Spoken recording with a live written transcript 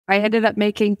I ended up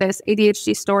making this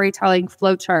ADHD storytelling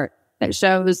flowchart that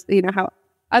shows, how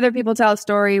other people tell a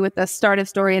story with the start of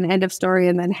story and end of story,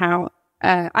 and then how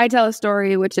I tell a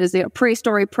story, which is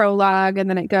pre-story prologue, and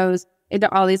then it goes into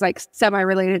all these like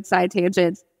semi-related side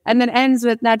tangents, and then ends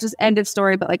with not just end of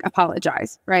story, but like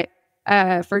apologize, right?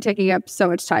 For taking up so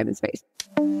much time and space.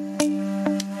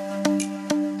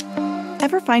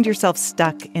 Ever find yourself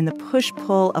stuck in the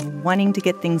push-pull of wanting to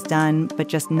get things done, but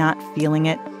just not feeling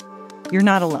it? You're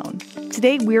not alone.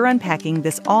 Today, we're unpacking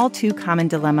this all-too-common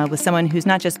dilemma with someone who's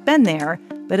not just been there,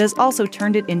 but has also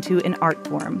turned it into an art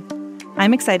form.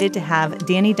 I'm excited to have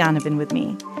Dani Donovan with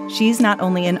me. She's not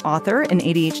only an author, an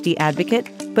ADHD advocate,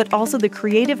 but also the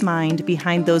creative mind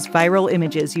behind those viral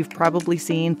images you've probably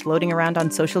seen floating around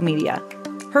on social media.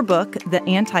 Her book, The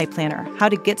Anti-Planner, How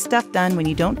to Get Stuff Done When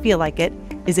You Don't Feel Like It,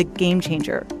 is a game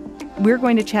changer. We're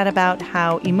going to chat about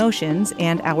how emotions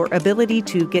and our ability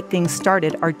to get things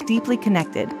started are deeply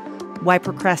connected, why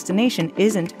procrastination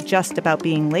isn't just about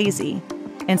being lazy,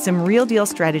 and some real-deal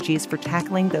strategies for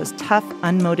tackling those tough,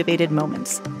 unmotivated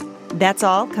moments. That's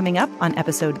all coming up on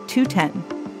episode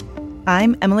 210.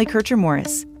 I'm Emily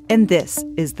Kircher-Morris, and this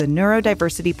is the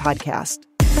Neurodiversity Podcast.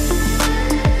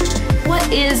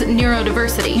 What is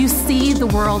neurodiversity? You see the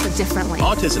world differently.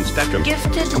 Autism spectrum.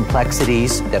 Gifted.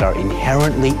 Complexities that are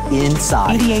inherently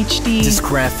inside. ADHD.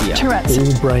 Dysgraphia. Tourette's.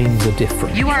 All brains are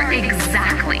different. You are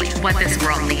exactly what this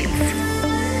world needs.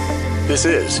 This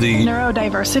is the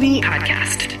Neurodiversity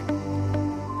Podcast.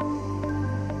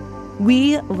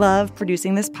 We love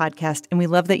producing this podcast, and we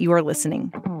love that you are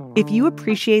listening. If you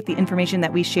appreciate the information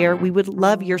that we share, we would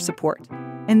love your support.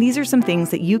 And these are some things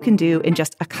that you can do in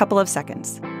just a couple of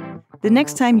seconds. The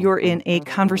next time you're in a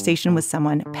conversation with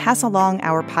someone, pass along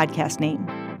our podcast name.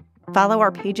 Follow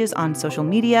our pages on social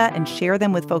media and share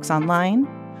them with folks online.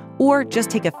 Or just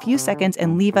take a few seconds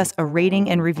and leave us a rating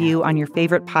and review on your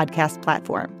favorite podcast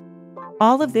platform.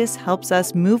 All of this helps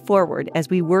us move forward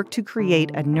as we work to create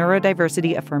a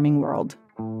neurodiversity-affirming world.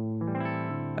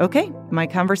 Okay, my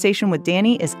conversation with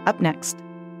Dani is up next.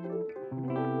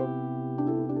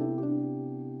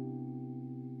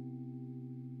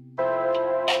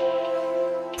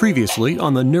 Previously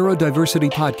on the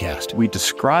Neurodiversity Podcast. We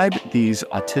describe these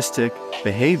autistic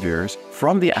behaviors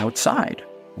from the outside,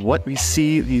 what we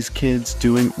see these kids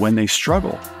doing when they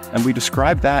struggle. And we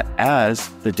describe that as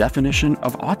the definition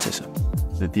of autism,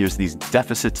 that there's these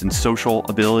deficits in social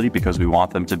ability because we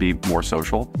want them to be more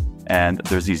social. And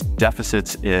there's these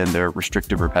deficits in their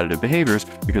restrictive, repetitive behaviors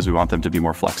because we want them to be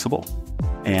more flexible.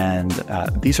 And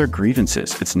these are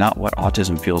grievances. It's not what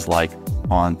autism feels like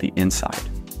on the inside.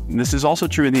 And this is also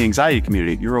true in the anxiety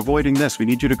community. You're avoiding this. We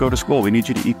need you to go to school. We need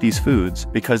you to eat these foods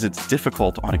because it's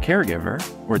difficult on a caregiver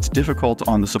or it's difficult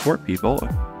on the support people.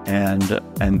 And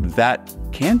that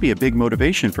can be a big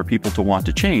motivation for people to want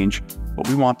to change. But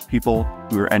we want people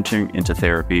who are entering into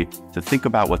therapy to think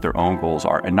about what their own goals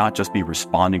are and not just be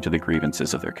responding to the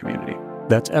grievances of their community.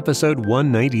 That's episode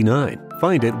 199.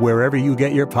 Find it wherever you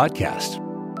get your podcast.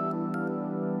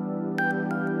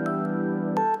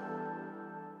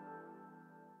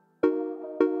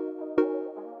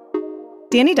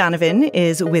 Dani Donovan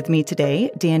is with me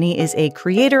today. Dani is a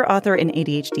creator, author, and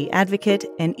ADHD advocate,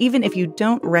 and even if you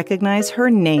don't recognize her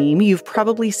name, you've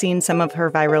probably seen some of her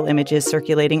viral images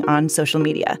circulating on social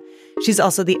media. She's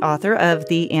also the author of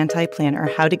The Anti-Planner,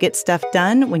 How to Get Stuff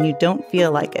Done When You Don't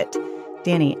Feel Like It.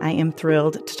 Dani, I am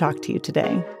thrilled to talk to you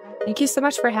today. Thank you so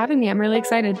much for having me. I'm really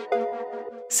excited.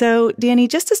 So, Dani,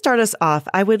 just to start us off,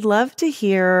 I would love to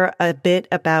hear a bit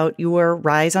about your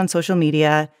rise on social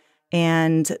media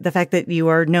and the fact that you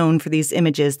are known for these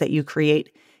images that you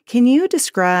create. Can you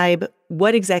describe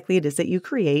what exactly it is that you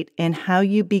create and how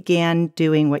you began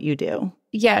doing what you do?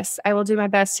 Yes, I will do my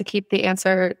best to keep the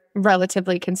answer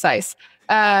relatively concise.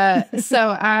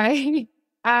 So I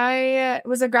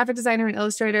was a graphic designer and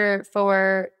illustrator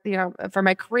for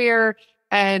my career,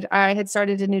 and I had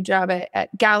started a new job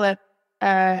at Gallup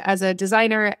as a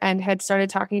designer and had started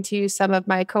talking to some of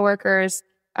my coworkers.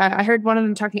 I heard one of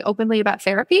them talking openly about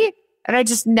therapy, and I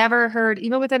just never heard,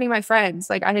 even with any of my friends,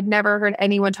 like I had never heard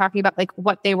anyone talking about like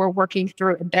what they were working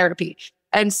through in therapy.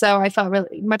 And so I felt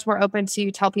really much more open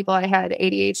to tell people I had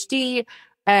ADHD,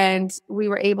 and we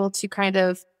were able to kind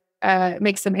of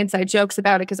make some inside jokes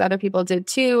about it because other people did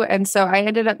too. And so I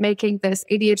ended up making this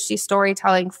ADHD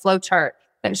storytelling flowchart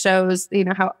that shows,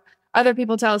 how other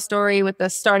people tell a story with the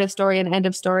start of story and end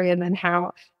of story, and then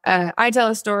how I tell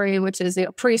a story, which is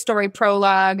pre-story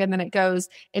prologue, and then it goes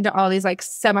into all these like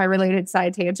semi-related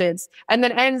side tangents, and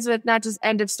then ends with not just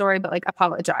end of story, but like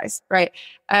apologize, right,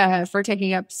 for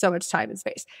taking up so much time and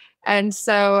space. And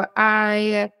so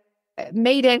I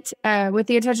made it with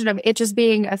the intention of it just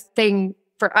being a thing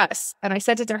for us. And I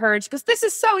sent it to her and she goes, "This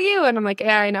is so you." And I'm like,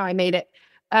 "Yeah, I know, I made it."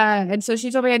 And so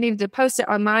she told me I needed to post it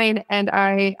online, and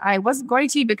I wasn't going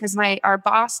to because our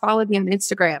boss followed me on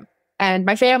Instagram and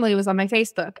my family was on my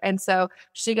Facebook. And so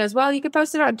she goes, "Well, you could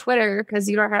post it on Twitter because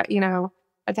you don't have,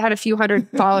 I had a few hundred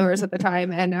followers at the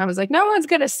time." And I was like, "No one's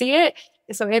going to see it."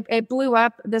 So it blew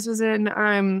up. This was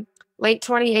in late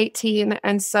 2018.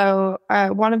 And so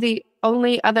one of the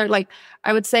only other,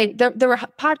 I would say there were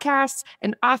podcasts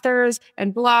and authors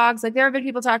and blogs. There have been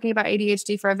people talking about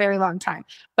ADHD for a very long time.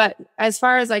 But as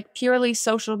far as purely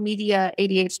social media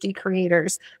ADHD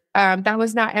creators, that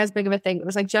was not as big of a thing. It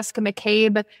was Jessica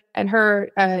McCabe, and her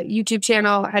YouTube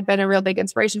channel had been a real big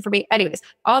inspiration for me. Anyways,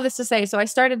 all this to say, so I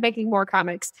started making more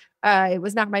comics. It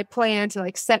was not my plan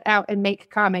to set out and make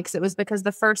comics. It was because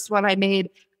the first one I made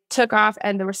took off,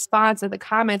 and the response and the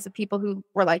comments of people who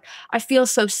were like, "I feel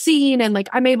so seen," and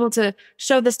I'm able to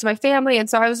show this to my family. And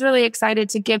so I was really excited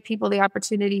to give people the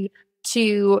opportunity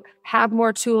to have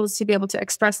more tools to be able to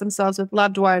express themselves with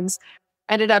loved ones.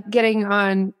 Ended up getting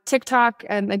on TikTok,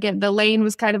 and again, the lane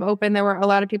was kind of open. There were a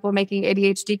lot of people making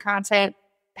ADHD content.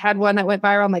 Had one that went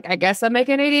viral. I'm like, I guess I'm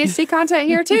making ADHD content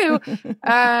here too.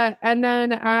 And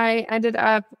then I ended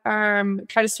up kind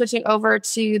of switching over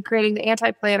to creating the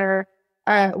anti-planner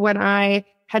when I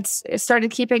had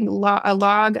started keeping a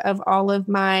log of all of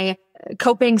my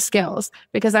coping skills,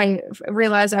 because I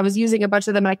realized I was using a bunch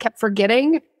of them and I kept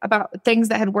forgetting about things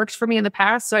that had worked for me in the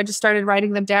past. So I just started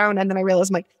writing them down, and then I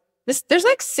realized there's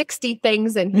 60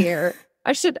 things in here.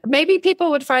 Maybe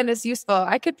people would find this useful.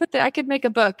 I could make a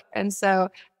book. And so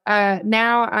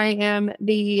now I am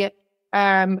the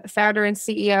founder and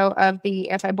CEO of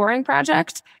the Anti-Boring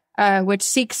Project, which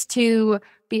seeks to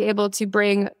be able to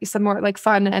bring some more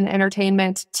fun and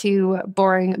entertainment to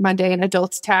boring, mundane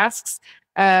adult tasks.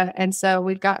 And so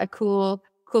we've got a cool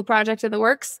project in the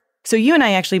works. So you and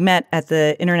I actually met at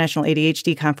the International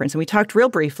ADHD Conference, and we talked real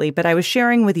briefly, but I was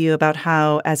sharing with you about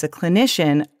how, as a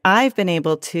clinician, I've been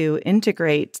able to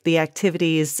integrate the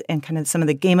activities and kind of some of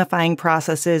the gamifying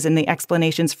processes and the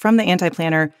explanations from the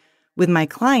anti-planner with my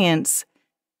clients.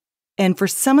 And for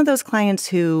some of those clients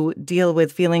who deal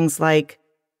with feelings like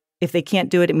if they can't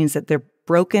do it, it means that they're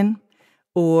broken,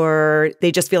 or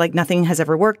they just feel like nothing has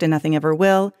ever worked and nothing ever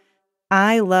will,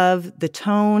 I love the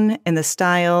tone and the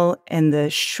style and the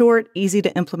short, easy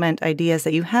to implement ideas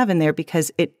that you have in there, because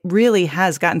it really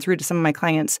has gotten through to some of my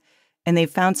clients, and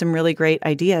they've found some really great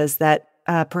ideas that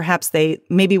perhaps they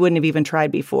maybe wouldn't have even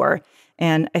tried before.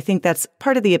 And I think that's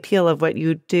part of the appeal of what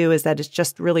you do, is that it's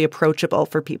just really approachable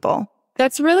for people.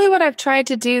 That's really what I've tried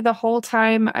to do the whole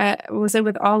time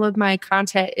with all of my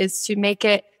content, is to make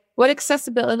it what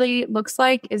accessibility looks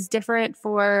like is different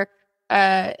for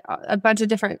a bunch of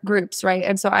different groups, right?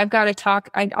 And so I've got a talk.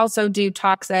 I also do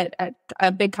talks at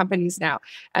big companies now.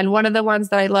 And one of the ones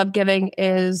that I love giving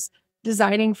is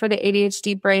designing for the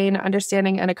ADHD brain,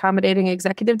 understanding and accommodating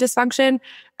executive dysfunction.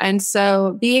 And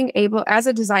so being able, as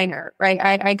a designer, right?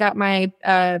 I got my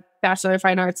Bachelor of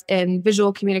Fine Arts in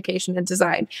visual communication and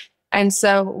design. And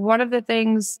so one of the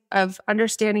things of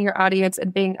understanding your audience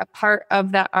and being a part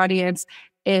of that audience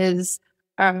is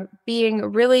being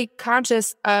really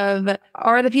conscious of,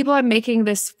 are the people I'm making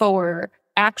this for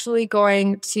actually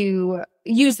going to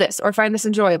use this or find this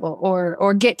enjoyable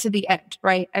or get to the end,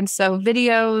 right? And so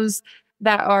videos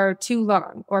that are too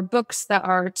long, or books that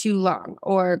are too long,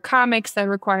 or comics that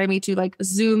require me to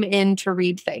zoom in to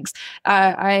read things.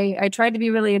 I tried to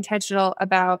be really intentional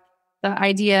about the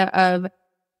idea of,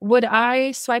 would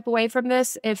I swipe away from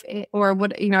this if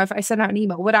I send out an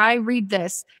email, would I read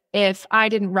this if I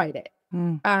didn't write it?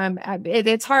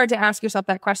 It's hard to ask yourself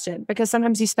that question, because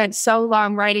sometimes you spend so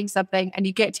long writing something and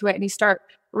you get to it and you start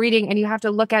reading and you have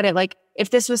to look at it if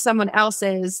this was someone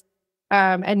else's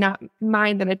and not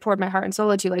mine that I'd poured my heart and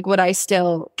soul into, would I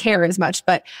still care as much,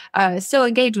 but still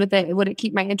engage with it? Would it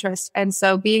keep my interest? And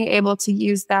so being able to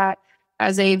use that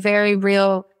as a very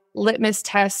real litmus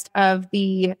test of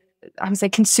the, I would say,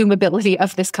 consumability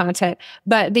of this content.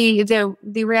 But the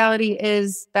reality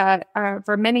is that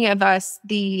for many of us,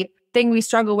 the thing we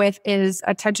struggle with is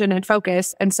attention and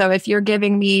focus. And so if you're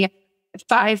giving me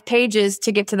 5 pages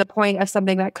to get to the point of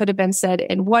something that could have been said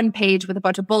in 1 page with a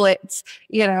bunch of bullets,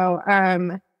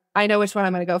 I know which one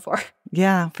I'm going to go for.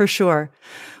 Yeah, for sure.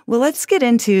 Well, let's get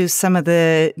into some of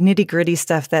the nitty-gritty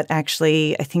stuff that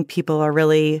actually I think people are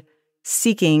really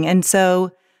seeking. And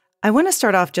so I want to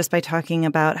start off just by talking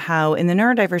about how in the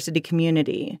neurodiversity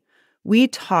community, we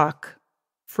talk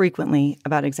frequently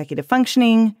about executive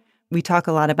functioning. We talk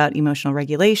a lot about emotional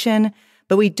regulation,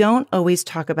 but we don't always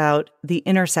talk about the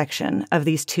intersection of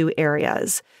these two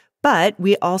areas. But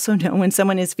we also know when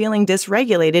someone is feeling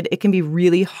dysregulated, it can be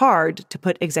really hard to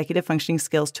put executive functioning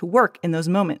skills to work in those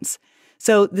moments.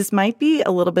 So this might be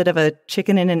a little bit of a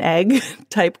chicken and an egg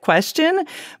type question,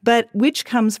 but which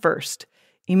comes first,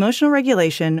 emotional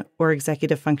regulation or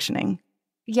executive functioning?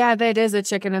 Yeah, that is a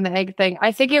chicken and the egg thing.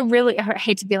 I think it really, I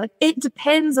hate to be like, it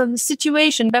depends on the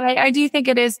situation, but I do think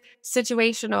it is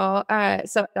situational.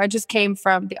 So I just came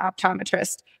from the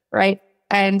optometrist, right?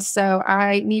 And so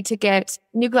I need to get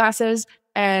new glasses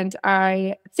and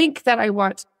I think that I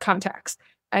want contacts.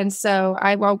 And so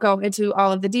I won't go into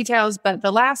all of the details, but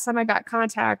the last time I got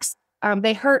contacts,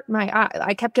 they hurt my eye.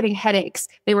 I kept getting headaches.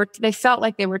 They felt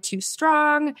like they were too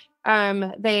strong.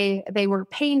 They were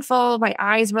painful. My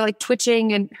eyes were like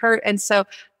twitching and hurt. And so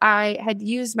I had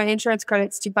used my insurance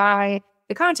credits to buy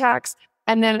the contacts.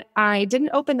 And then I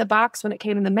didn't open the box when it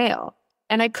came in the mail.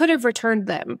 And I could have returned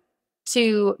them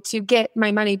to get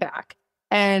my money back.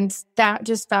 And that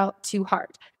just felt too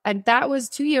hard. And that was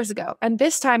 2 years ago. And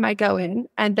this time I go in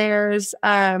and there's,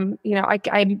 I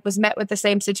was met with the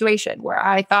same situation where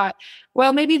I thought,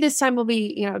 well, maybe this time will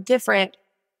be, different.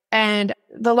 And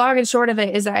the long and short of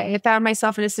it is I found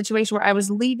myself in a situation where I was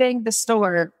leaving the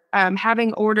store,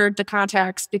 having ordered the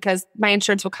contacts because my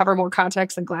insurance will cover more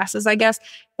contacts than glasses, I guess.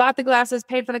 Bought the glasses,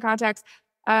 paid for the contacts,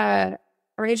 or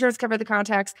insurance covered the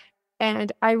contacts.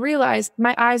 And I realized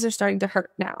my eyes are starting to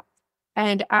hurt now.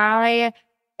 And I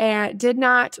did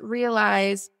not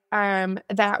realize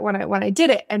that when I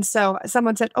did it. And so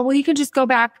someone said, oh, well, you can just go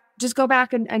back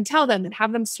and tell them and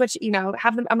have them switch,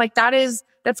 have them. I'm like, that's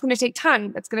going to take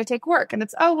time. That's going to take work. And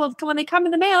it's, oh, well, when they come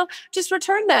in the mail, just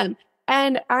return them.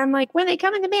 And I'm like, when they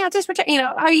come in the mail, just return,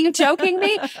 are you joking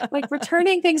me? Like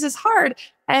returning things is hard.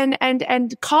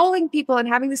 And calling people and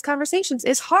having these conversations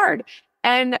is hard.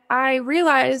 And I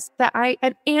realized that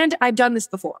I've done this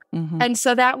before. Mm-hmm. And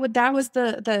so that was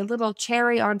the little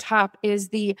cherry on top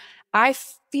is I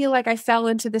feel like I fell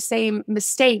into the same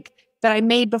mistake that I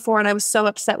made before. And I was so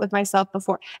upset with myself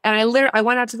before. And I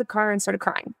went out to the car and started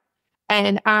crying.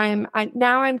 And I'm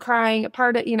crying.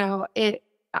 Part of,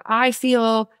 I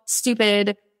feel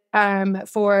stupid I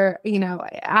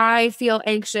feel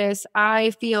anxious.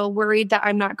 I feel worried that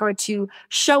I'm not going to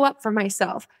show up for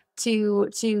myself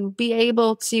to be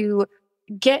able to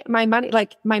get my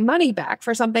money back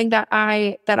for something that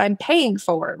I'm paying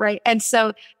for, right? And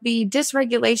so the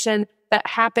dysregulation that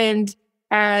happened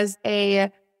as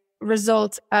a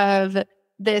result of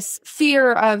this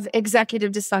fear of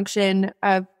executive dysfunction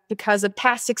because of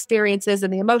past experiences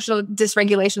and the emotional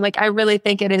dysregulation, I really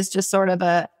think it is just sort of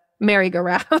a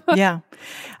merry-go-round. Yeah.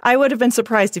 I would have been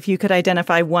surprised if you could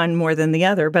identify one more than the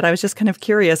other, but I was just kind of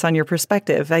curious on your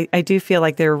perspective. I do feel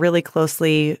like they're really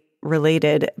closely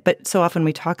related, but so often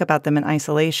we talk about them in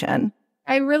isolation.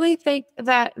 I really think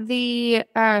that that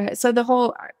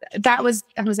was,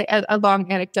 I would say, a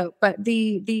long anecdote, but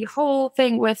the whole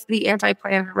thing with the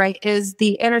anti-planner, right, is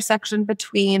the intersection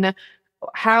between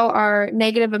how our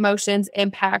negative emotions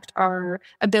impact our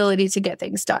ability to get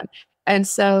things done. And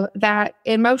so that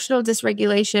emotional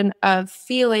dysregulation of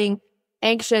feeling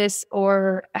anxious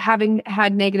or having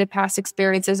had negative past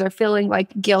experiences or feeling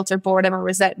like guilt or boredom or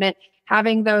resentment,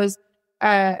 having those,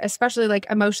 especially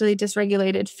emotionally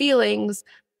dysregulated feelings,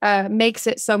 makes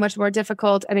it so much more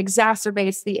difficult and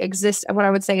exacerbates what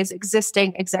I would say is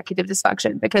existing executive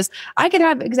dysfunction. Because I could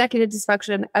have executive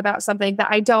dysfunction about something that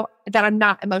I'm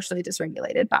not emotionally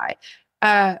dysregulated by.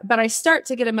 But I start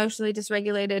to get emotionally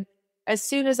dysregulated as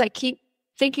soon as I keep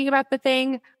thinking about the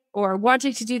thing or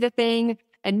wanting to do the thing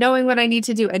and knowing what I need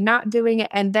to do and not doing it.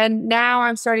 And then now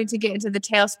I'm starting to get into the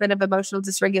tailspin of emotional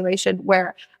dysregulation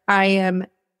where I am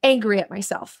angry at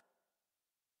myself,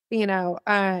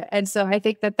 and so I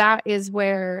think that is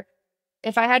where,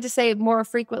 if I had to say more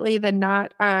frequently than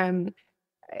not,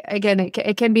 again,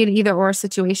 it can be an either or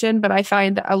situation, but I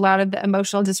find that a lot of the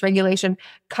emotional dysregulation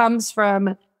comes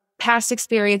from past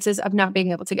experiences of not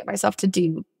being able to get myself to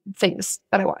do things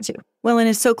that I want to. Well, and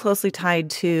it's so closely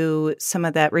tied to some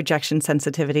of that rejection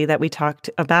sensitivity that we talked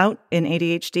about in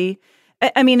ADHD.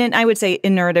 I mean, and I would say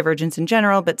in neurodivergence in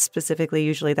general, but specifically,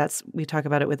 usually we talk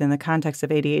about it within the context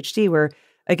of ADHD, where,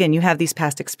 again, you have these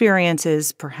past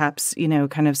experiences, perhaps,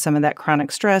 kind of some of that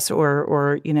chronic stress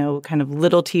or kind of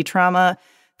little t trauma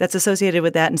that's associated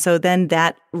with that. And so then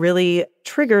that really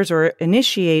triggers or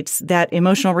initiates that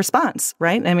emotional response,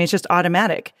 right? I mean, it's just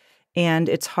automatic. And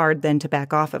it's hard then to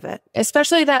back off of it.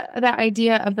 Especially that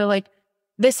idea of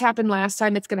this happened last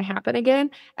time, it's going to happen again.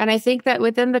 And I think that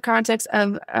within the context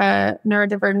of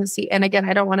neurodivergency, and again,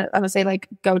 I don't want to, say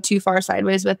go too far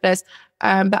sideways with this,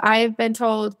 but I've been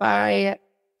told by,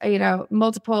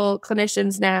 multiple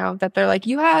clinicians now that they're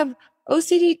you have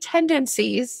OCD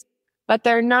tendencies, but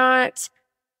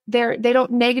they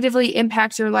don't negatively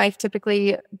impact your life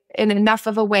typically in enough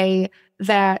of a way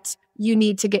that you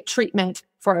need to get treatment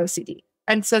for OCD.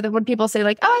 And so that when people say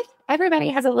like, oh, everybody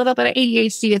has a little bit of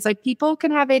ADHD, it's like people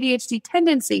can have ADHD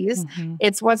tendencies.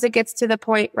 It's once it gets to the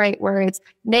point, right, where it's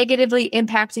negatively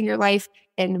impacting your life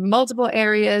in multiple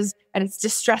areas and it's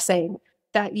distressing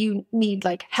that you need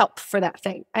like help for that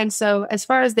thing. And so as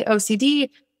far as the OCD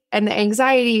and the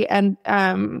anxiety and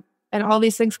all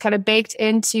these things kind of baked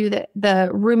into the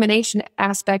rumination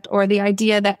aspect, or the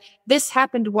idea that this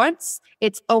happened once,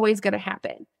 it's always going to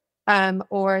happen.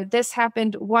 Or this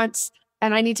happened once,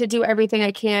 and I need to do everything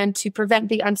I can to prevent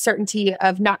the uncertainty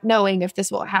of not knowing if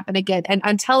this will happen again. And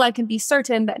until I can be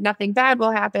certain that nothing bad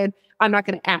will happen, I'm not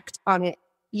going to act on it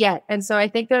yet. And so I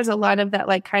think there's a lot of that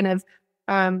like kind of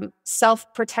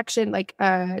self-protection, like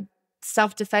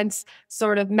self-defense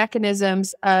sort of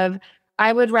mechanisms of,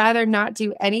 I would rather not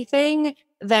do anything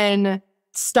than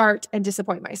start and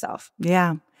disappoint myself.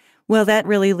 Yeah. Well, that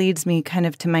really leads me kind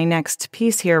of to my next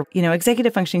piece here.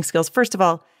 Executive functioning skills. First of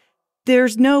all,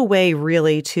 there's no way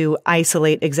really to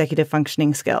isolate executive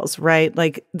functioning skills, right?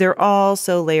 Like they're all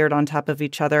so layered on top of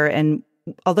each other. And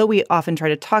although we often try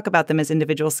to talk about them as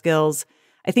individual skills,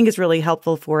 I think it's really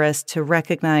helpful for us to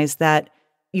recognize that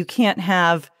you can't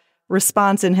have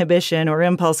response inhibition or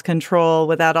impulse control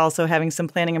without also having some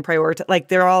planning and priority. Like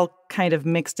they're all kind of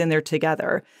mixed in there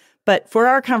together. But for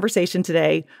our conversation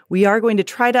today, we are going to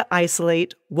try to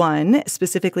isolate one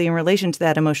specifically in relation to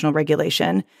that emotional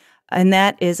regulation. And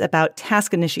that is about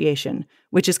task initiation,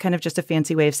 which is kind of just a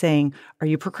fancy way of saying, are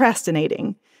you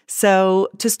procrastinating? So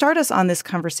to start us on this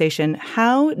conversation,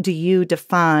 how do you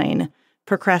define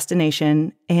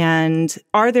procrastination? And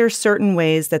are there certain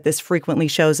ways that this frequently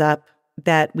shows up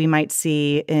that we might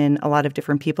see in a lot of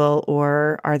different people,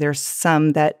 or are there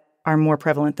some that are more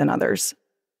prevalent than others?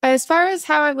 As far as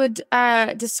how I would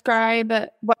describe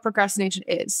what procrastination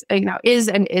is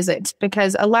and isn't,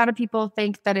 because a lot of people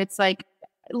think that it's like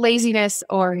laziness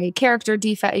or a character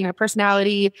defect,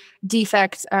 personality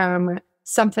defect,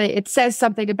 something, it says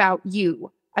something about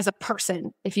you as a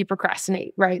person if you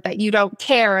procrastinate, right? That you don't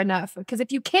care enough, because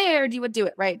if you cared, you would do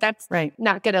it, right? That's right.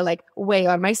 Not going to like weigh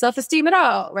on my self-esteem at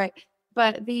all, right?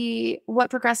 But what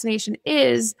procrastination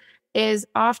is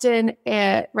often,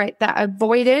 right, that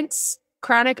avoidance,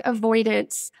 chronic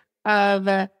avoidance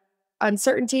of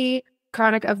uncertainty,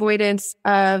 chronic avoidance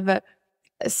of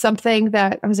something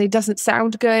that I would say doesn't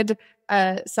sound good,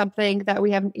 something that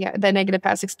we have, the negative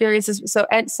past experiences. So,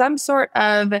 and some sort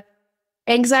of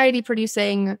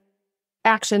anxiety-producing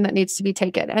action that needs to be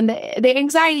taken. And the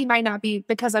anxiety might not be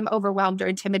because I'm overwhelmed or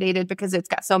intimidated because it's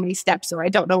got so many steps or I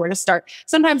don't know where to start.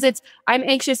 Sometimes it's I'm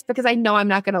anxious because I know I'm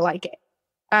not going to like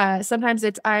it. Sometimes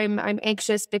it's I'm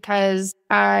anxious because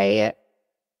I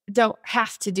don't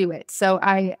have to do it. So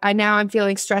I'm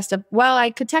feeling stressed of, well, I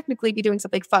could technically be doing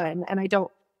something fun and I don't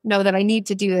know that I need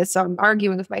to do this. So I'm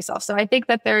arguing with myself. So I think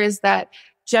that there is that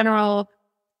general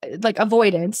like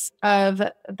avoidance of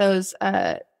those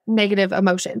negative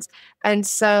emotions. And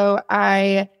so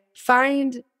I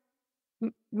find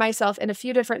myself in a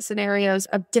few different scenarios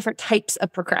of different types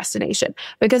of procrastination,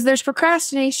 because there's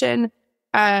procrastination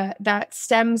that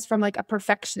stems from like a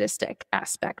perfectionistic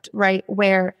aspect, right?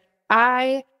 Where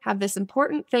I have this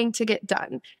important thing to get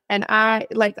done. And I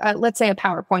like, let's say a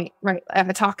PowerPoint, right?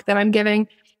 A talk that I'm giving,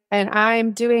 and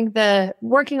I'm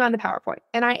working on the PowerPoint,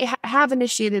 and I have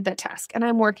initiated that task and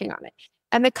I'm working on it.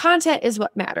 And the content is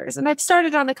what matters. And I've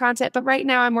started on the content, but right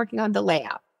now I'm working on the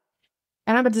layout.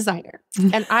 And I'm a designer.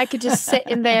 And I could just sit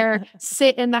in there,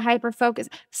 sit in the hyper focus,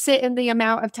 sit in the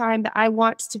amount of time that I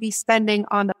want to be spending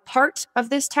on the part of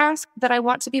this task that I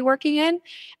want to be working in.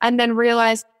 And then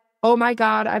realize, oh my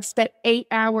God, I've spent 8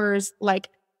 hours like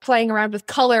playing around with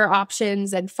color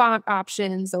options and font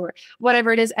options or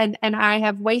whatever it is. And I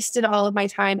have wasted all of my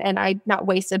time, and not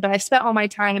wasted, but I spent all my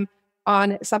time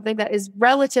on something that is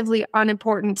relatively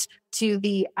unimportant to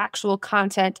the actual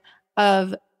content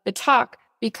of the talk,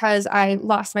 because I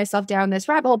lost myself down this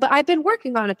rabbit hole, but I've been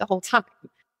working on it the whole time,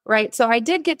 right? So I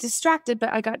did get distracted,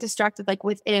 but I got distracted like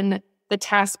within the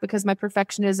task because my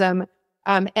perfectionism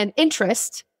and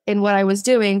interest in what I was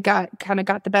doing got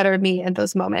the better of me in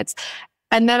those moments.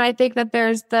 And then I think that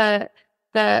there's the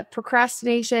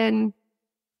procrastination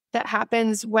that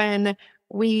happens when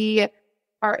we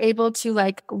are able to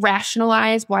like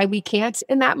rationalize why we can't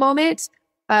in that moment.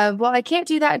 Well, I can't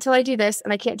do that until I do this,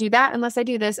 and I can't do that unless I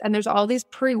do this. And there's all these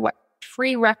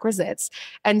prerequisites.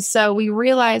 And so we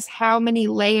realize how many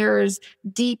layers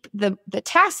deep the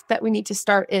task that we need to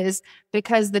start is,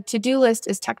 because the to-do list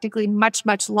is technically much,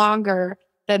 much longer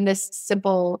than this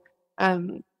simple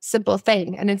simple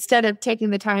thing. And instead of taking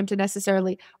the time to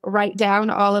necessarily write down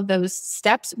all of those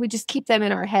steps, we just keep them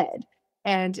in our head.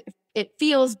 And it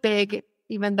feels big,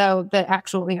 even though the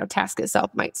actual, task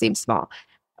itself might seem small.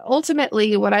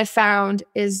 Ultimately, what I found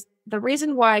is the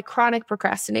reason why chronic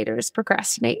procrastinators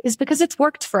procrastinate is because it's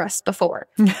worked for us before.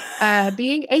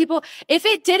 Being able, if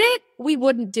it didn't, we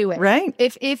wouldn't do it. Right.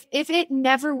 If it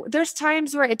never, there's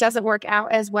times where it doesn't work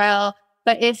out as well.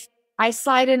 But if I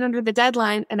slide in under the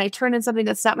deadline and I turn in something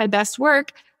that's not my best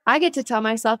work, I get to tell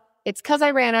myself it's because I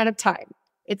ran out of time.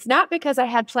 It's not because I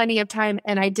had plenty of time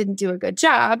and I didn't do a good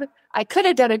job. I could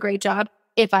have done a great job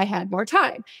if I had more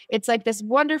time. It's like this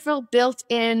wonderful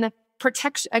built-in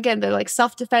protection, again, the like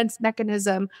self-defense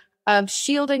mechanism of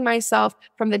shielding myself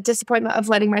from the disappointment of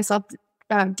letting myself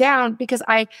down because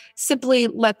I simply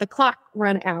let the clock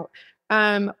run out.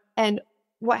 And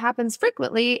what happens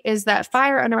frequently is that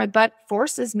fire under my butt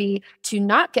forces me to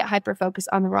not get hyper-focused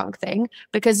on the wrong thing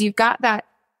because you've got that,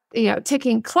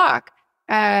 ticking clock.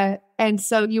 And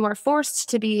so you are forced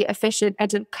to be efficient and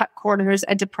to cut corners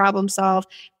and to problem solve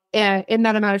in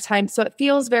that amount of time. So it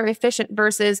feels very efficient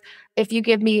versus if you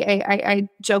give me I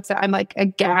joke that I'm like a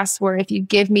gas where if you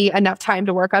give me enough time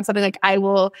to work on something, like I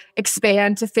will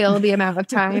expand to fill the amount of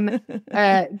time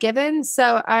given.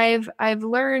 So I've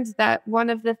learned that one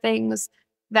of the things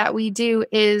that we do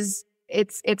is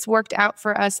it's worked out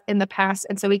for us in the past.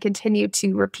 And so we continue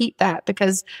to repeat that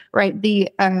because, right, the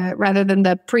rather than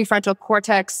the prefrontal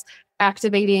cortex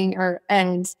activating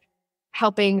and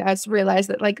helping us realize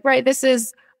that like, right, this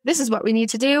is what we need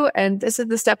to do. And this is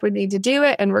the step we need to do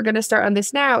it. And we're going to start on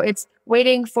this now. It's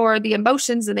waiting for the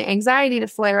emotions and the anxiety to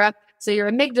flare up. So your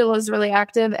amygdala is really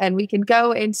active and we can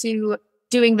go into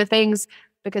doing the things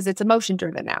because it's emotion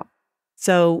driven now.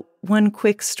 So one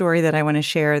quick story that I want to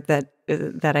share that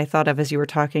I thought of as you were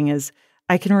talking is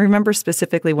I can remember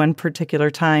specifically one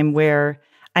particular time where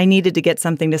I needed to get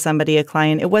something to somebody, a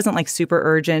client. It wasn't like super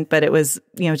urgent, but it was,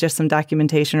 just some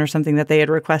documentation or something that they had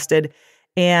requested.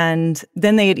 And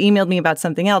then they had emailed me about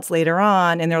something else later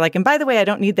on. And they're like, and by the way, I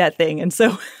don't need that thing. And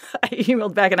so I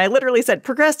emailed back and I literally said,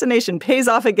 procrastination pays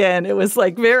off again. It was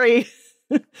like very,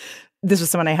 this was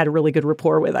someone I had a really good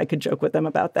rapport with. I could joke with them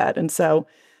about that. And so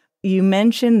you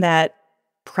mentioned that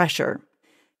pressure,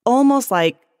 almost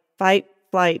like fight,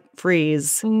 flight,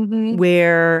 freeze,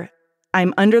 where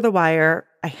I'm under the wire.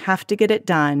 I have to get it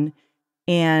done.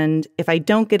 And if I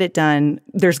don't get it done,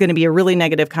 there's going to be a really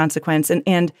negative consequence.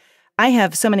 And I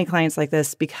have so many clients like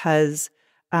this because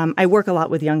I work a lot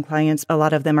with young clients. A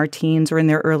lot of them are teens or in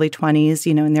their early 20s,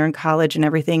 and they're in college and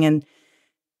everything. And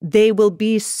they will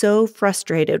be so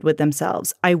frustrated with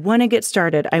themselves. I want to get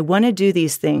started. I want to do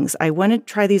these things. I want to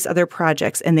try these other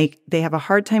projects. And they have a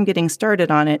hard time getting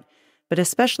started on it. But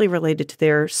especially related to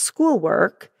their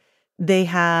schoolwork, they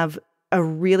have a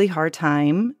really hard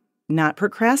time not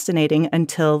procrastinating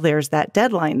until there's that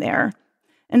deadline there.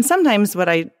 And sometimes what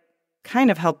I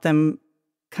kind of help them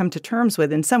come to terms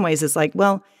with in some ways is like,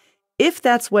 well, if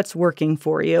that's what's working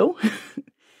for you,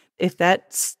 if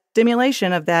that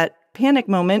stimulation of that panic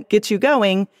moment gets you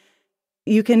going,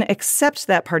 you can accept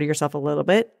that part of yourself a little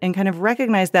bit and kind of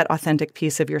recognize that authentic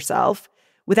piece of yourself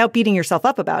without beating yourself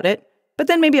up about it. But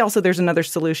then maybe also there's another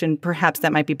solution, perhaps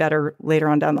that might be better later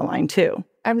on down the line too.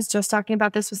 I was just talking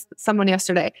about this with someone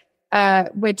yesterday,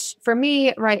 which for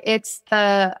me, right, it's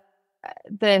the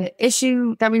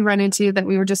issue that we run into that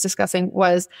we were just discussing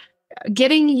was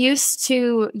getting used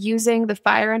to using the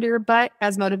fire under your butt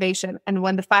as motivation. And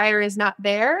when the fire is not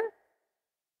there,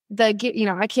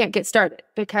 I can't get started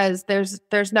because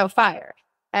there's no fire.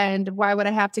 And why would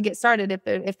I have to get started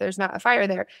if there's not a fire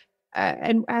there?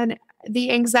 And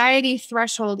the anxiety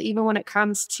threshold, even when it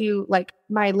comes to like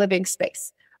my living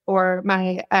space or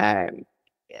my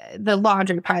the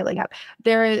laundry piling up,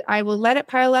 I will let it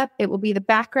pile up. It will be the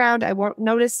background. I won't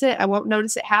notice it. I won't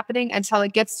notice it happening until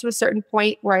it gets to a certain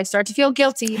point where I start to feel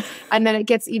guilty. And then it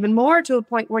gets even more to a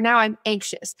point where now I'm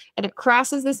anxious and it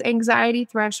crosses this anxiety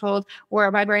threshold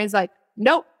where my brain's like,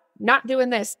 nope, not doing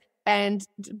this. And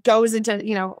goes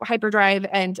into, hyperdrive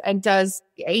and does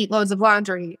 8 loads of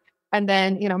laundry. And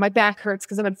then, my back hurts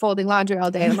because I've been folding laundry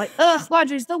all day. And I'm like, ugh,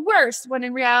 laundry's the worst. When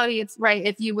in reality, it's right.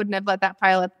 If you wouldn't have let that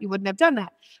pile up, you wouldn't have done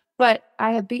that. But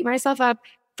I have beat myself up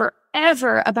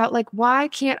forever about like, why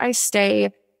can't I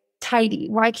stay tidy?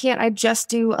 Why can't I just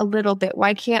do a little bit?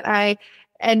 Why can't I?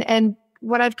 And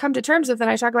what I've come to terms with, and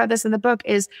I talk about this in the book,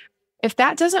 is if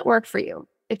that doesn't work for you,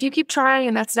 if you keep trying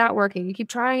and that's not working, you keep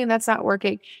trying and that's not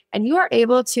working, and you are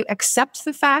able to accept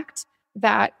the fact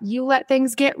that you let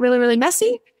things get really, really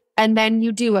messy, and then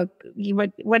you do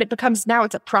what it becomes now,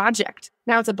 it's a project.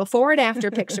 Now it's a before and after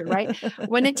picture, right?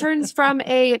 When it turns from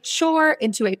a chore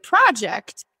into a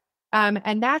project,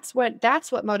 And that's what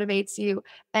motivates you.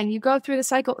 And you go through the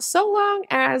cycle so long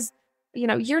as,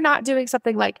 you're not doing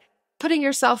something like putting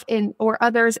yourself in or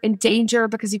others in danger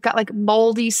because you've got like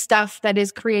moldy stuff that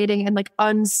is creating an like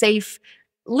unsafe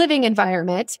living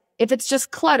environment. If it's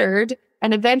just cluttered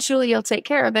and eventually you'll take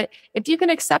care of it, if you can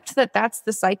accept that that's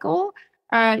the cycle,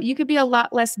 you could be a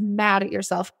lot less mad at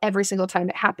yourself every single time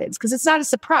it happens because it's not a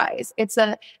surprise.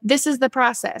 This is the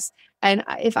process. And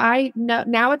if I know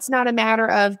now, it's not a matter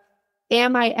of,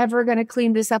 am I ever going to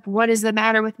clean this up? What is the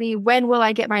matter with me? When will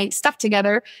I get my stuff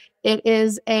together? It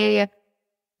is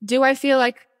do I feel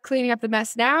like cleaning up the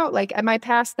mess now? Like, am I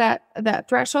past that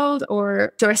threshold,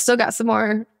 or do I still got some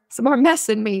more mess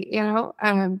in me?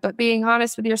 But being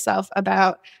honest with yourself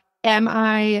about, am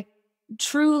I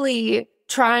truly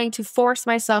trying to force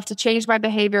myself to change my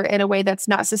behavior in a way that's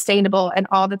not sustainable, and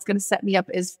all that's going to set me up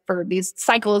is for these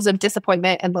cycles of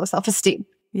disappointment and low self-esteem.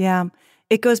 Yeah.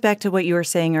 It goes back to what you were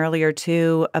saying earlier,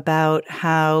 too, about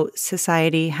how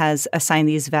society has assigned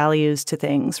these values to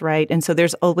things, right? And so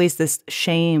there's always this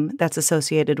shame that's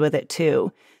associated with it,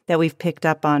 too, that we've picked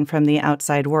up on from the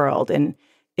outside world. And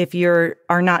if you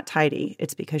are not tidy,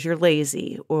 it's because you're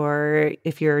lazy. Or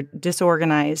if you're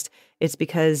disorganized, it's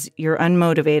because you're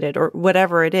unmotivated, or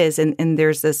whatever it is. And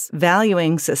there's this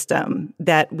valuing system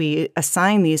that we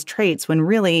assign these traits when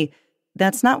really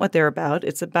that's not what they're about.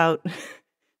 It's about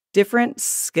different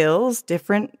skills,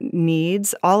 different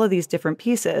needs, all of these different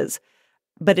pieces.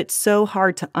 But it's so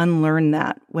hard to unlearn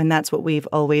that when that's what we've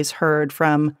always heard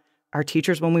from our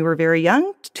teachers when we were very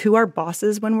young to our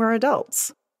bosses when we're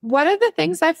adults. One of the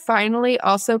things I've finally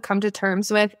also come to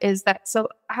terms with is that, so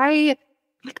I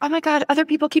like, oh my God, other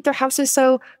people keep their houses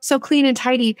so clean and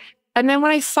tidy. And then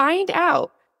when I find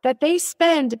out that they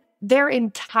spend their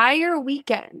entire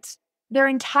weekend,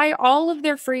 all of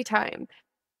their free time,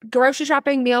 grocery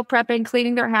shopping, meal prepping,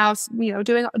 cleaning their house,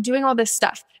 doing all this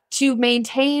stuff to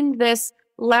maintain this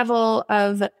level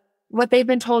of what they've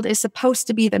been told is supposed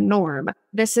to be the norm.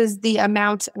 This is the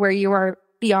amount where you are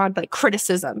beyond like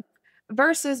criticism,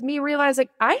 versus me realizing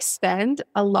I spend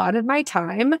a lot of my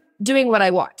time doing what I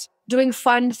want, doing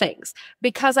fun things,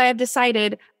 because I have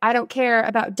decided I don't care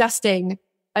about dusting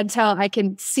until I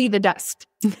can see the dust.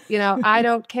 I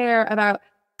don't care about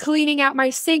cleaning out my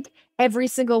sink every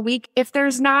single week if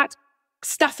there's not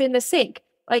stuff in the sink,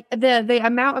 like the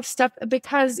amount of stuff,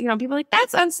 because people are like,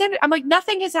 that's unsanitary. I'm like,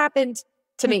 nothing has happened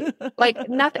to me. Like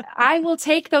nothing. I will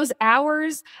take those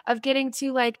hours of getting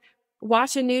to like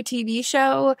watch a new TV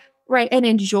show, right, and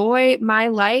enjoy my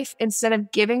life instead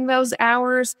of giving those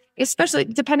hours, especially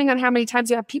depending on how many times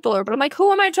you have people over. But I'm like,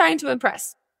 who am I trying to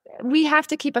impress? We have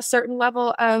to keep a certain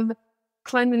level of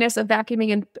cleanliness, of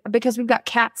vacuuming, and because we've got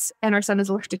cats and our son is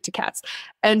allergic to cats.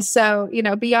 And so,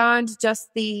 beyond just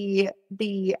the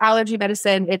allergy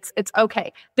medicine, it's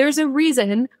okay. There's a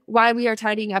reason why we are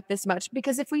tidying up this much,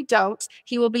 because if we don't,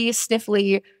 he will be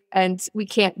sniffly and we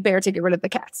can't bear to get rid of the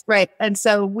cats, right? And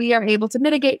so we are able to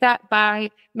mitigate that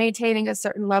by maintaining a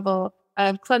certain level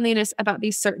of cleanliness about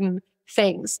these certain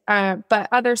things. But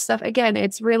other stuff, again,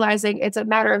 it's realizing it's a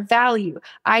matter of value.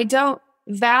 I don't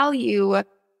value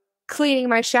cleaning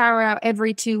my shower out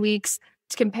every 2 weeks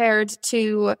compared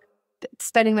to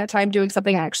spending that time doing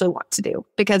something I actually want to do,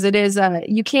 because it is,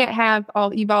 you can't have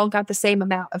you've all got the same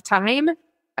amount of time.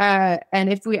 And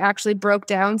if we actually broke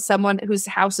down someone whose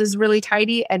house is really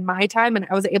tidy and my time, and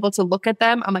I was able to look at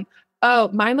them, I'm like, oh,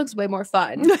 mine looks way more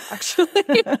fun, actually.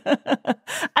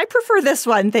 I prefer this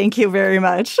one. Thank you very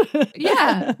much.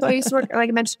 Yeah. So I used to work, like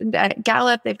I mentioned, at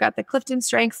Gallup. They've got the Clifton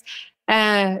Strengths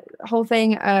whole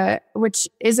thing, which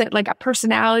isn't like a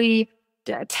personality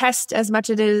test as much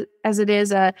as it is.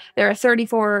 There are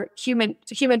 34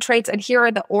 human traits, and here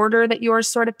are the order that yours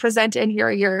sort of present in. Here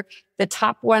are the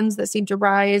top ones that seem to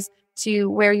rise to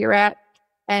where you're at.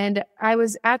 And I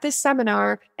was at this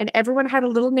seminar, and everyone had a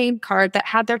little name card that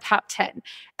had their top 10.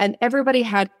 And everybody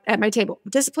had at my table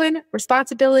discipline,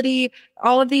 responsibility,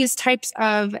 all of these types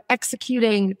of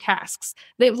executing tasks.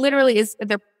 They literally is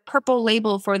the purple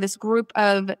label for this group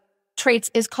of traits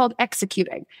is called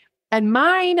executing. And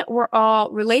mine were all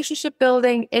relationship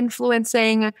building,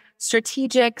 influencing,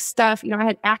 strategic stuff. I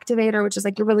had activator, which is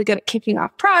like you're really good at kicking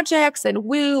off projects, and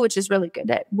woo, which is really good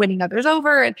at winning others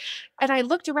over. And I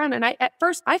looked around, and at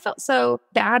first I felt so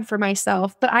bad for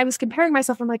myself, but I was comparing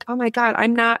myself. I'm like, oh my God,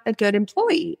 I'm not a good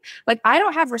employee. Like, I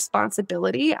don't have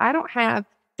responsibility. I don't have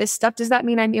this stuff. Does that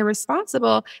mean I'm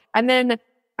irresponsible? And then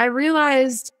I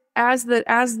realized as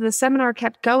the seminar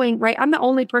kept going, right, I'm the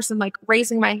only person like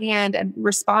raising my hand and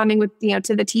responding with,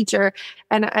 to the teacher.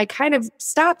 And I kind of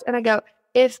stopped and I go,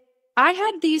 if I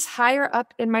had these higher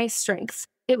up in my strengths,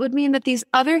 it would mean that these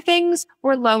other things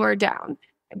were lower down.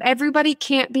 everybody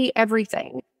can't be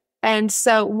everything. And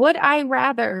so would I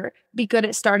rather be good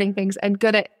at starting things and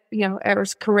good at,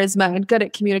 charisma and good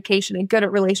at communication and good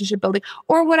at relationship building?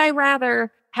 Or would I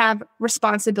rather have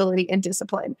responsibility and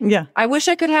discipline? Yeah. I wish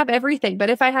I could have everything, but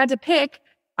if I had to pick,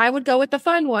 I would go with the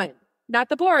fun one, not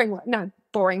the boring one. Not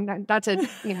boring, not to,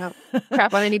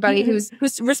 crap on anybody who's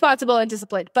responsible and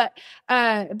disciplined, but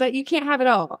you can't have it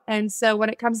all. And so when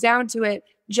it comes down to it,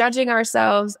 judging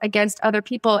ourselves against other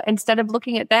people instead of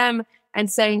looking at them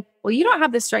and saying, well, you don't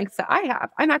have the strengths that I have.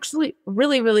 I'm actually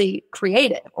really, really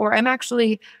creative, or I'm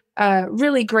actually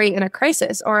really great in a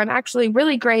crisis, or I'm actually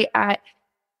really great at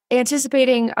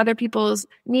anticipating other people's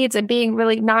needs and being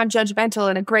really non-judgmental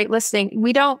and a great listening.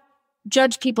 We don't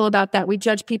judge people about that. We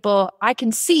judge people. I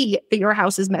can see that your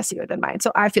house is messier than mine,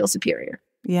 so I feel superior.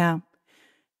 Yeah.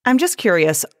 I'm just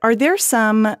curious, are there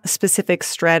some specific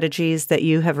strategies that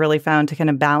you have really found to kind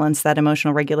of balance that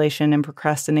emotional regulation and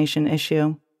procrastination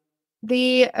issue?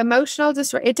 The emotional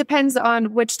it depends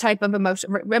on which type of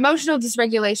emotion. Emotional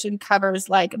dysregulation covers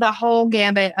like the whole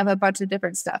gambit of a bunch of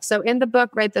different stuff. So in the book,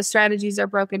 right, the strategies are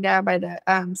broken down by the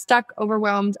stuck,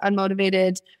 overwhelmed,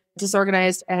 unmotivated,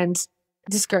 disorganized, and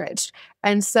discouraged.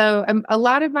 And so a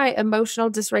lot of my emotional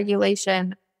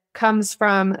dysregulation comes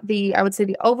from I would say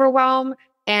the overwhelm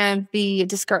and the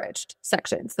discouraged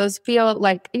sections. Those feel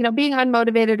like, being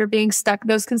unmotivated or being stuck,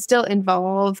 those can still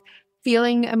involve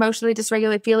feeling emotionally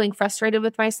dysregulated, feeling frustrated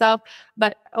with myself.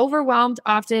 But overwhelmed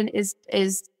often is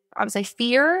I would say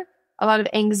fear, a lot of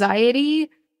anxiety,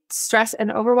 stress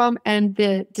and overwhelm, and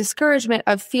the discouragement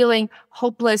of feeling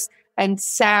hopeless and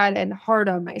sad and hard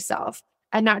on myself.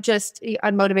 And not just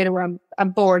unmotivated where I'm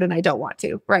bored and I don't want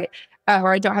to, right?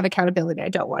 Or I don't have accountability, I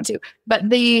don't want to. But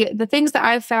the things that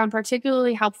I've found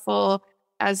particularly helpful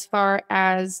as far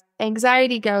as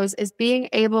anxiety goes is being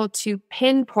able to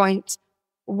pinpoint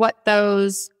what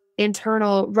those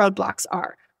internal roadblocks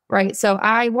are, right? So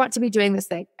I want to be doing this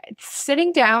thing.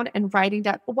 Sitting down and writing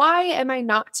down, why am I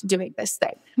not doing this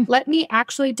thing? Let me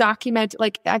actually document,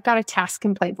 like I've got a task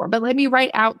complaint for, but let me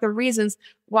write out the reasons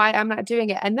why I'm not doing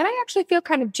it. And then I actually feel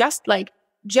kind of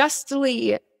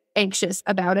justly anxious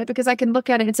about it, because I can look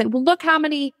at it and say, well, look how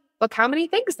many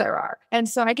things there are. And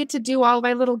so I get to do all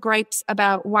my little gripes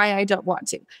about why I don't want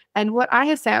to. And what I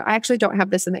have found, I actually don't have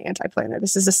this in the anti-planner.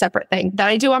 This is a separate thing that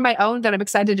I do on my own that I'm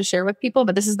excited to share with people,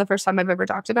 but this is the first time I've ever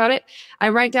talked about it. I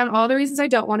write down all the reasons I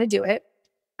don't want to do it.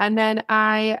 And then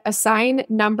I assign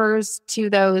numbers to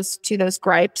those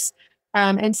gripes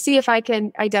and see if I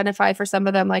can identify for some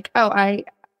of them, like,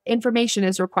 information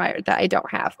is required that I don't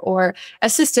have, or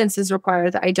assistance is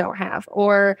required that I don't have,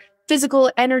 or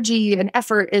physical energy and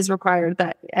effort is required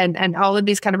that, and all of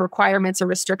these kind of requirements or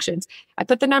restrictions. I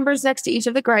put the numbers next to each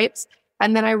of the gripes,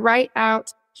 and then I write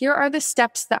out, here are the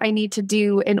steps that I need to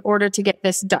do in order to get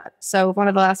this done. So one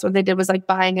of the last ones they did was like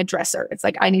buying a dresser. It's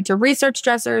like, I need to research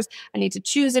dressers. I need to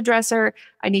choose a dresser.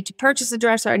 I need to purchase a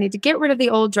dresser. I need to get rid of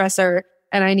the old dresser,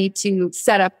 and I need to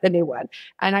set up the new one.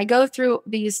 And I go through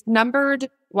these numbered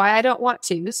why I don't want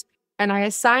tos, and I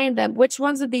assign them which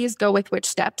ones of these go with which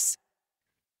steps.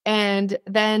 And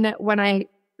then when I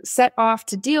set off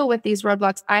to deal with these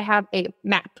roadblocks, I have a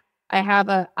map.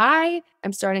 I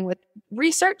am starting with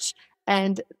research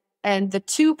and the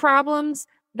two problems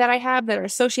that I have that are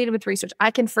associated with research. I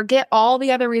can forget all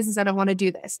the other reasons I don't want to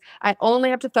do this. I only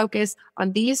have to focus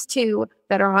on these two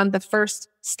that are on the first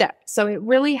step. So it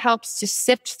really helps to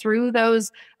sift through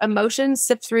those emotions,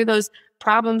 sift through those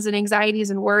problems and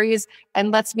anxieties and worries, and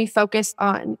lets me focus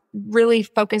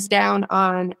down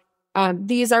on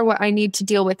these are what I need to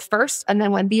deal with first. And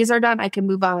then when these are done, I can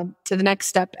move on to the next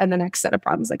step and the next set of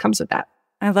problems that comes with that.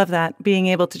 I love that. Being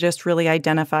able to just really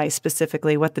identify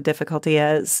specifically what the difficulty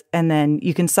is, and then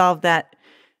you can solve that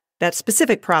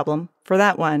specific problem for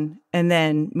that one, and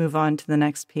then move on to the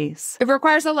next piece. It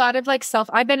requires a lot of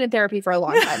I've been in therapy for a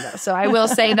long time though. So I will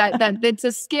say that it's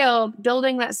a skill.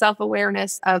 Building that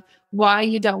self-awareness of why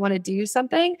you don't want to do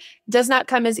something does not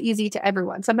come as easy to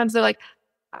everyone. Sometimes they're like,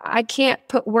 I can't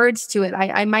put words to it.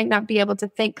 I might not be able to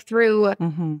think through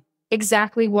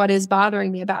exactly what is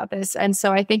bothering me about this. And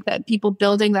so I think that people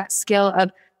building that skill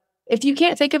of, if you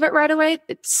can't think of it right away,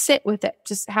 sit with it.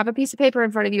 Just have a piece of paper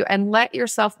in front of you and let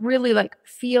yourself really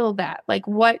feel that,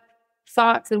 what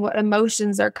thoughts and what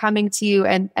emotions are coming to you,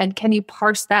 and can you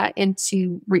parse that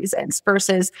into reasons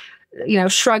versus,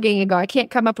 shrugging and go, I can't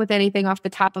come up with anything off the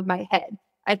top of my head.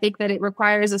 I think that it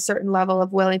requires a certain level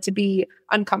of willing to be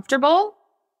uncomfortable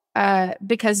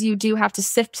because you do have to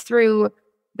sift through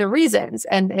the reasons.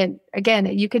 And again,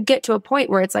 you could get to a point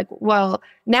where it's like, well,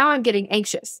 now I'm getting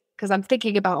anxious because I'm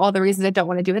thinking about all the reasons I don't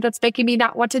want to do it. That's making me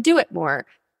not want to do it more.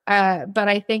 But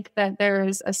I think that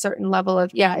there's a certain level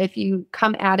of, if you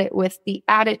come at it with the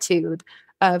attitude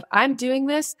of, I'm doing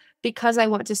this because I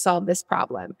want to solve this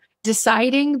problem.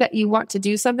 Deciding that you want to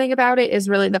do something about it is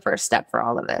really the first step for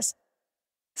all of this.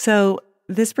 So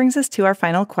this brings us to our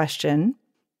final question.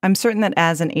 I'm certain that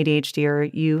as an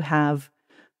ADHDer, you have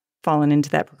fallen into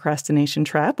that procrastination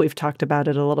trap. We've talked about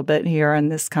it a little bit here in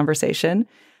this conversation.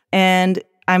 And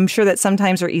I'm sure that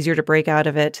sometimes are easier to break out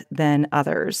of it than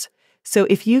others. So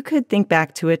if you could think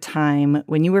back to a time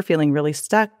when you were feeling really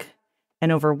stuck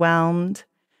and overwhelmed,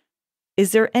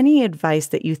 is there any advice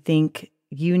that you think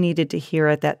you needed to hear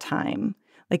at that time?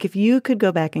 Like if you could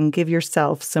go back and give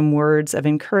yourself some words of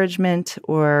encouragement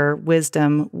or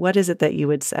wisdom, what is it that you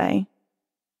would say?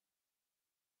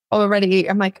 Already,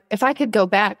 I'm like, if I could go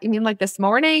back, you mean like this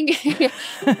morning?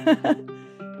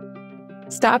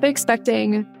 Stop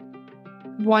expecting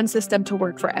one system to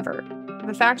work forever.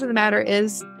 The fact of the matter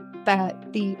is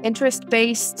that the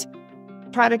interest-based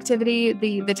productivity,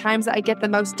 the times that I get the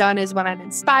most done is when I'm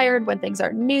inspired, when things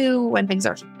are new, when things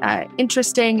are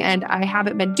interesting, and I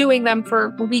haven't been doing them for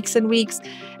weeks and weeks.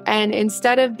 And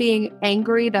instead of being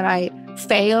angry that I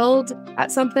failed at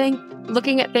something,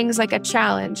 looking at things like a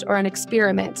challenge or an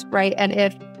experiment, right? And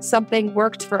if something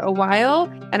worked for a while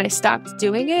and I stopped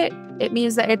doing it, it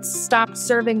means that it's stopped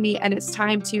serving me and it's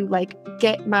time to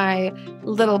get my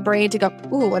little brain to go,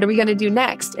 ooh, what are we going to do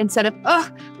next? Instead of,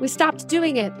 we stopped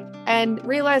doing it. And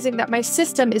realizing that my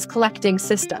system is collecting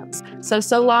systems.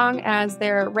 So long as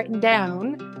they're written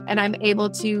down and I'm able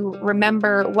to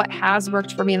remember what has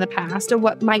worked for me in the past or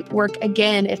what might work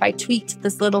again if I tweaked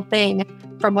this little thing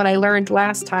from what I learned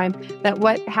last time, that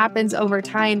what happens over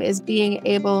time is being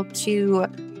able to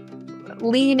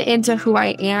lean into who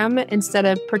I am instead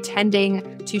of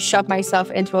pretending to shove myself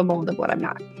into a mold of what I'm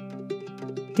not.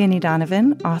 Dani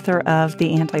Donovan, author of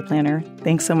The Anti-Planner.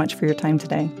 Thanks so much for your time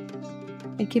today.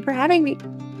 Thank you for having me.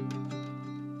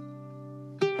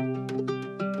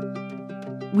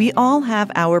 We all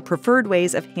have our preferred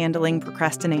ways of handling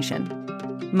procrastination.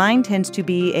 Mine tends to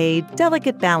be a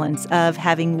delicate balance of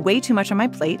having way too much on my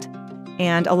plate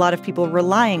and a lot of people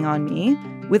relying on me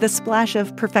with a splash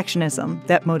of perfectionism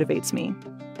that motivates me.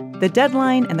 The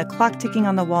deadline and the clock ticking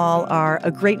on the wall are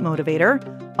a great motivator,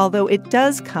 although it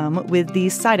does come with the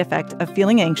side effect of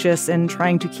feeling anxious and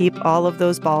trying to keep all of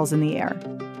those balls in the air.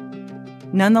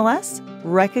 Nonetheless,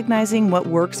 recognizing what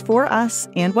works for us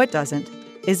and what doesn't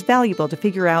is valuable to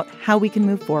figure out how we can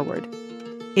move forward.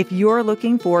 If you're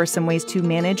looking for some ways to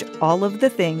manage all of the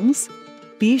things,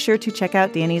 be sure to check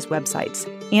out Dani's websites,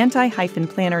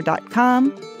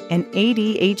 anti-planner.com and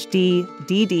ADHDDD.com.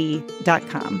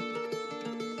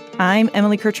 I'm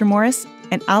Emily Kircher-Morris,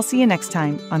 and I'll see you next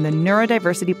time on the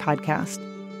Neurodiversity Podcast.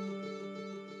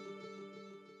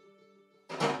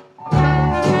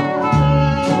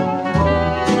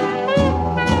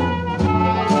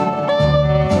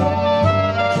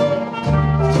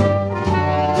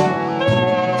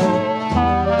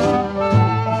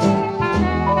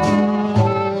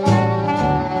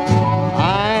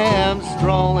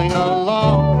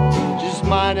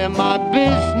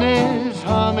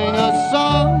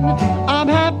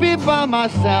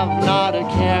 Myself, not a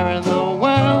care in the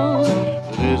world.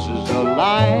 This is a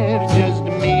life, just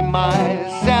me,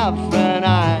 myself, and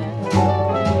I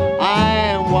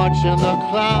am watching the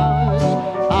clouds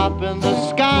up in the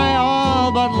sky,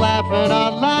 all but laughing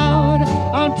out loud.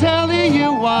 I'm telling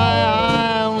you why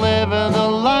I'm living the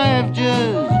life,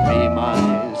 just me,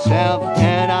 myself,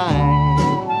 and I.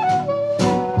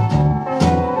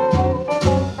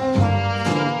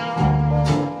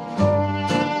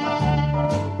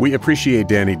 We appreciate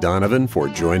Dani Donovan for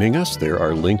joining us. There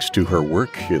are links to her work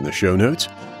in the show notes.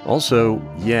 Also,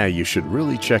 you should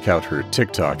really check out her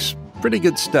TikToks. Pretty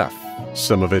good stuff.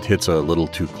 Some of it hits a little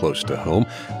too close to home.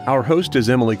 Our host is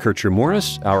Emily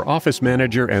Kircher-Morris. Our office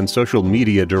manager and social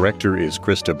media director is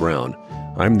Krista Brown.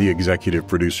 I'm the executive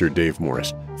producer, Dave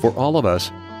Morris. For all of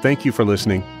us, thank you for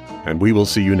listening, and we will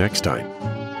see you next time.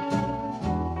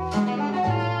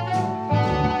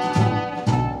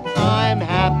 I'm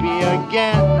happy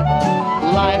again.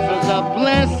 Life is a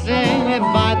blessing if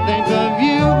I think of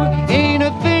you. Ain't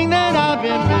a thing that I've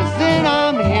been missing.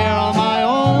 I'm here on my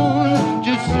own,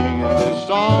 just singing this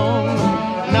song.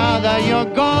 Now that you're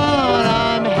gone,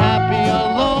 I'm happy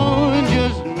alone.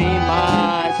 Just me,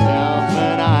 myself,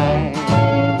 and I.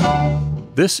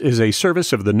 This is a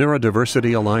service of the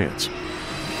Neurodiversity Alliance.